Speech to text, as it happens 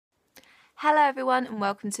Hello everyone and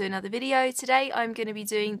welcome to another video. Today I'm going to be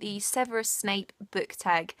doing the Severus Snape book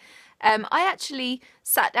tag. I actually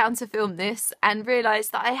sat down to film this and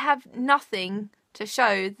realised that I have nothing to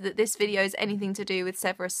show that this video is anything to do with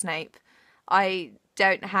Severus Snape. I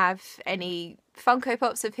don't have any Funko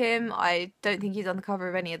Pops of him, I don't think he's on the cover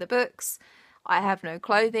of any of the books, I have no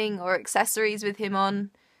clothing or accessories with him on,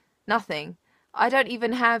 nothing. I don't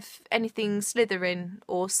even have anything Slytherin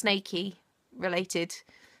or Snakey related.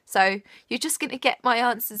 So you're just going to get my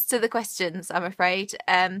answers to the questions, I'm afraid.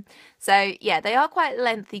 So yeah, they are quite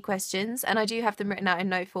lengthy questions and I do have them written out in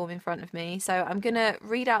note form in front of me. So I'm going to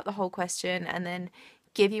read out the whole question and then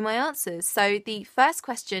give you my answers. So the first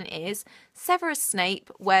question is, Severus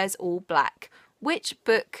Snape wears all black. Which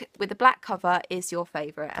book with a black cover is your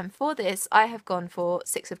favourite? And for this, I have gone for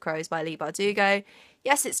Six of Crows by Leigh Bardugo.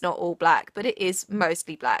 Yes, it's not all black, but it is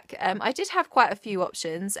mostly black. I did have quite a few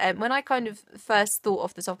options. When I kind of first thought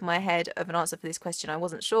off the top of my head of an answer for this question, I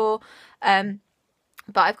wasn't sure. But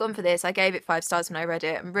I've gone for this. I gave it 5 stars when I read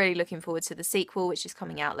it. I'm really looking forward to the sequel, which is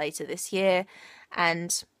coming out later this year.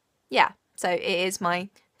 And yeah, so it is my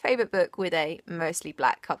favourite book with a mostly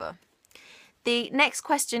black cover. The next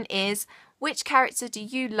question is, which character do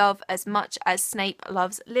you love as much as Snape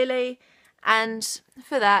loves Lily? And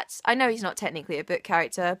for that, I know he's not technically a book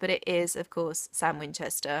character, but it is, of course, Sam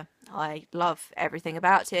Winchester. I love everything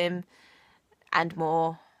about him and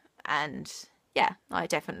more. And yeah, I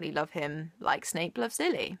definitely love him like Snape loves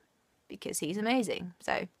Lily because he's amazing.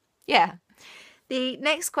 So yeah. The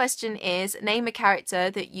next question is, name a character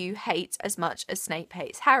that you hate as much as Snape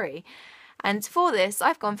hates Harry. And for this,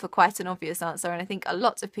 I've gone for quite an obvious answer, and I think a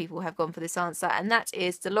lot of people have gone for this answer, and that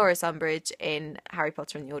is Dolores Umbridge in Harry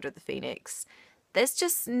Potter and the Order of the Phoenix. There's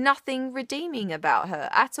just nothing redeeming about her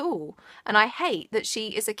at all. And I hate that she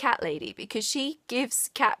is a cat lady because she gives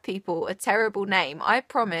cat people a terrible name. I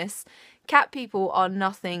promise, cat people are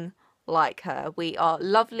nothing like her. We are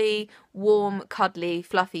lovely, warm, cuddly,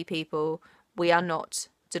 fluffy people. We are not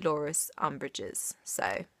Dolores Umbridges.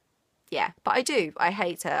 So yeah, but I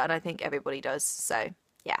hate her and I think everybody does, so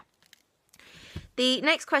yeah. The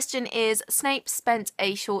next question is, Snape spent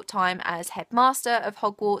a short time as headmaster of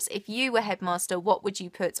Hogwarts. If you were headmaster, what would you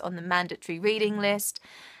put on the mandatory reading list?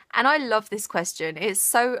 And I love this question. It's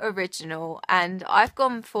so original, and I've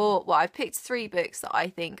gone for, well, I've picked 3 books that I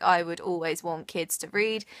think I would always want kids to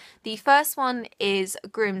read. The first one is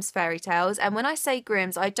Grimm's Fairy Tales, and when I say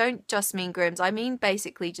Grimm's, I don't just mean Grimm's, I mean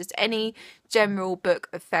basically just any general book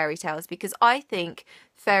of fairy tales, because I think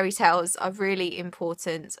fairy tales are really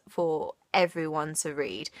important for everyone to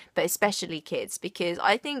read, but especially kids, because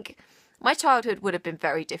I think my childhood would have been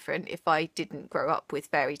very different if I didn't grow up with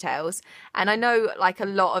fairy tales. And I know like a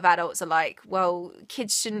lot of adults are like, well,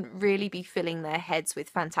 kids shouldn't really be filling their heads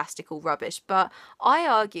with fantastical rubbish. But I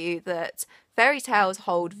argue that fairy tales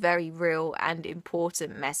hold very real and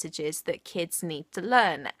important messages that kids need to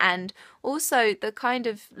learn. And also the kind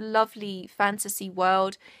of lovely fantasy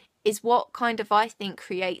world is what kind of, I think,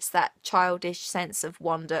 creates that childish sense of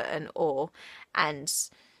wonder and awe. And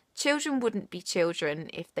children wouldn't be children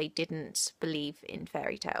if they didn't believe in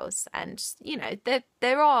fairy tales, and you know,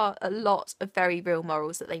 there are a lot of very real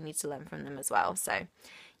morals that they need to learn from them as well. So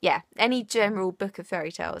yeah, any general book of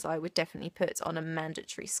fairy tales I would definitely put on a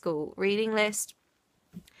mandatory school reading list.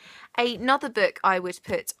 Another book I would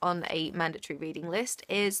put on a mandatory reading list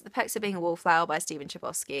is The Perks of Being a Wallflower by Stephen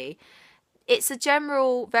Chbosky. It's a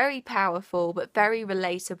general, very powerful but very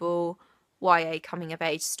relatable YA coming of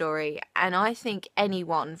age story, and I think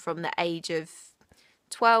anyone from the age of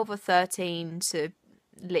 12 or 13 to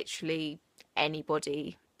literally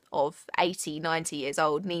anybody of 80, 90 years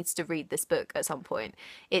old needs to read this book at some point.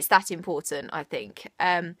 It's that important, I think.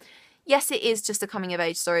 Yes, it is just a coming of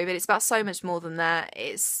age story, but it's about so much more than that.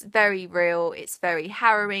 It's very real, it's very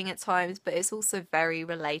harrowing at times, but it's also very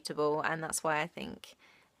relatable, and that's why I think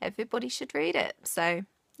everybody should read it. So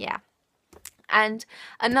yeah. And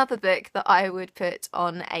another book that I would put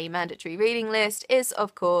on a mandatory reading list is,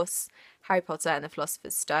 of course, Harry Potter and the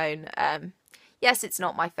Philosopher's Stone. Yes, it's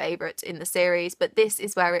not my favourite in the series, but this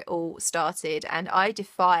is where it all started, and I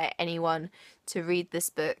defy anyone to read this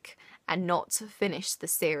book and not finish the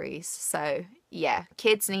series. So yeah,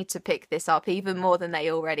 kids need to pick this up even more than they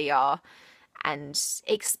already are and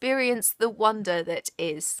experience the wonder that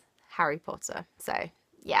is Harry Potter. So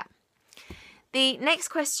yeah. The next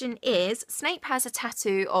question is, Snape has a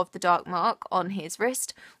tattoo of the Dark Mark on his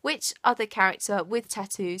wrist. Which other character with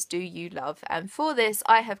tattoos do you love? And for this,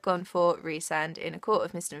 I have gone for Rhysand in A Court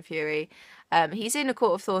of Mist and Fury. He's in A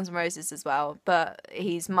Court of Thorns and Roses as well, but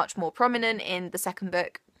he's much more prominent in the second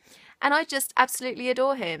book. and I just absolutely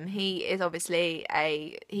adore him. He is obviously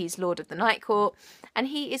he's Lord of the Night Court, and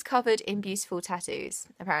he is covered in beautiful tattoos,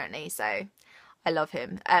 apparently, so I love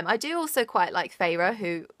him. I do also quite like Feyre,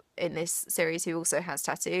 who in this series who also has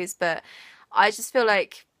tattoos, but I just feel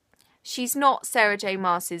like she's not Sarah J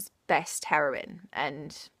Maas's best heroine,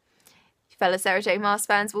 and fellow Sarah J Maas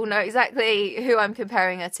fans will know exactly who I'm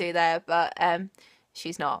comparing her to there, but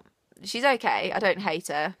she's not. She's okay, I don't hate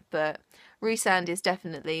her, but Rhysand is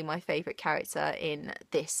definitely my favourite character in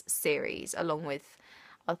this series, along with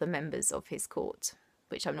other members of his court,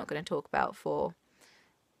 which I'm not going to talk about for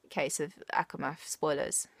case of Akamath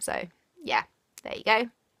spoilers. So yeah, there you go.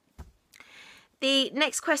 The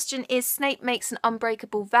next question is, Snape makes an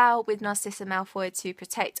unbreakable vow with Narcissa Malfoy to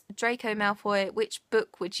protect Draco Malfoy. Which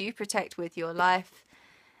book would you protect with your life?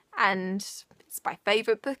 And it's my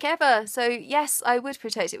favourite book ever. So yes, I would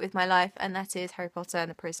protect it with my life, and that is Harry Potter and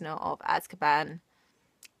the Prisoner of Azkaban.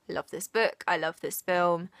 I love this book. I love this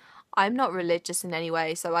film. I'm not religious in any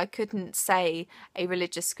way, so I couldn't say a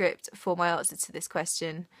religious script for my answer to this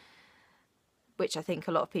question, which I think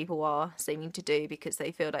a lot of people are seeming to do because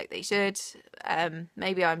they feel like they should.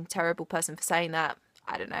 Maybe I'm a terrible person for saying that.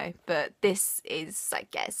 I don't know. But this is, I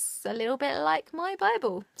guess, a little bit like my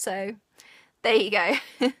Bible. So there you go.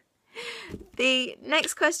 The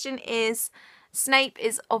next question is, Snape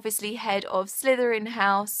is obviously head of Slytherin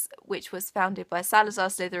House, which was founded by Salazar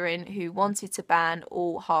Slytherin, who wanted to ban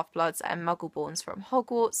all Half-Bloods and Muggleborns from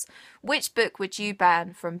Hogwarts. Which book would you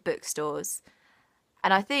ban from bookstores?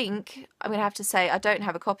 And I think I'm going to have to say I don't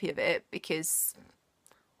have a copy of it because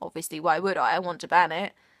obviously why would I? I want to ban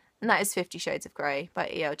it. And that is 50 Shades of Grey by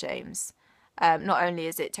E.L. James. Not only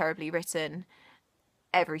is it terribly written,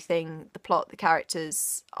 everything, the plot, the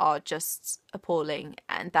characters are just appalling,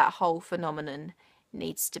 and that whole phenomenon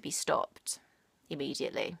needs to be stopped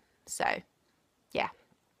immediately. So, yeah.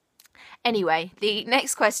 Anyway, the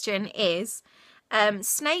next question is,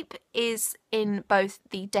 Snape is in both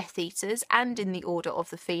the Death Eaters and in the Order of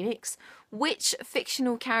the Phoenix. Which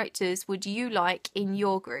fictional characters would you like in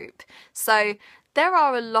your group? So there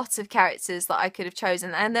are a lot of characters that I could have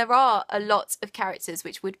chosen, and there are a lot of characters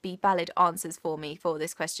which would be valid answers for me for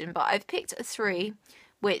this question, but I've picked 3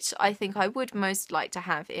 which I think I would most like to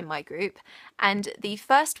have in my group. And the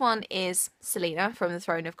first one is Selena from the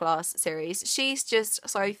Throne of Glass series. She's just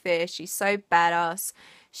so fierce, she's so badass,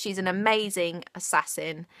 she's an amazing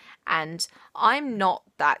assassin, and I'm not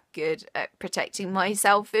that good at protecting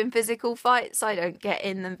myself in physical fights. I don't get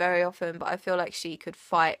in them very often, but I feel like she could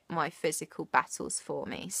fight my physical battles for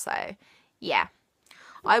me. So yeah.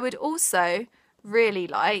 I would also really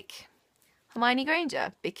like Hermione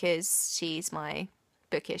Granger because she's my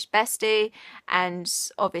bookish bestie, and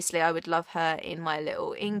obviously I would love her in my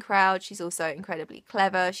little in crowd. She's also incredibly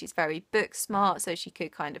clever, she's very book smart, so she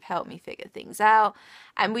could kind of help me figure things out,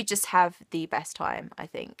 and we just have the best time, I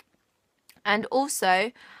think. And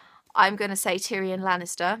also I'm going to say Tyrion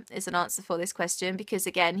Lannister is an answer for this question because,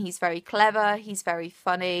 again, he's very clever, he's very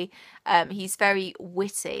funny, he's very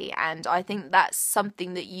witty, and I think that's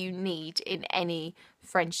something that you need in any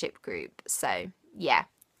friendship group. So yeah.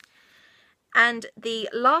 And the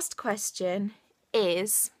last question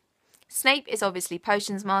is, Snape is obviously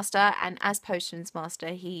Potions Master, and as Potions Master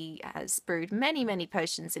he has brewed many, many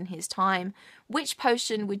potions in his time. Which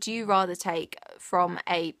potion would you rather take, from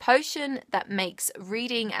a potion that makes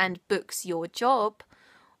reading and books your job,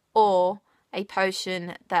 or a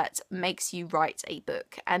potion that makes you write a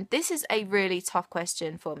book? And this is a really tough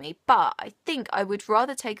question for me, but I think I would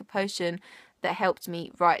rather take a potion that helped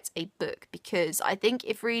me write a book, because I think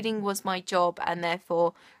if reading was my job and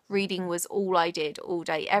therefore reading was all I did all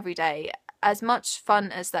day every day, as much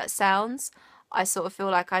fun as that sounds, I sort of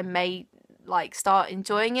feel like I may start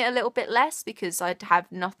enjoying it a little bit less because I'd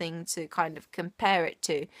have nothing to kind of compare it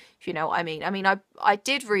to, if you know what I mean. I mean, I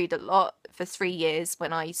did read a lot for 3 years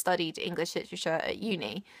when I studied English literature at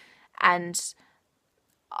uni, and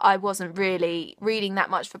I wasn't really reading that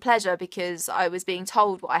much for pleasure because I was being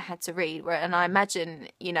told what I had to read. And I imagine,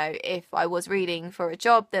 you know, if I was reading for a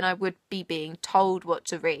job, then I would be being told what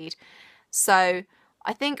to read. So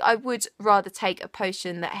I think I would rather take a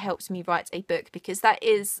potion that helps me write a book, because that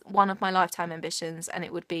is one of my lifetime ambitions, and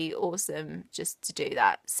it would be awesome just to do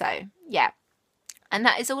that. So yeah. And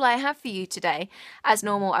that is all I have for you today. As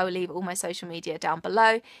normal, I will leave all my social media down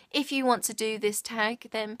below. If you want to do this tag,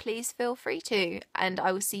 then please feel free to. And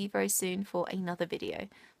I will see you very soon for another video.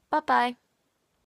 Bye bye.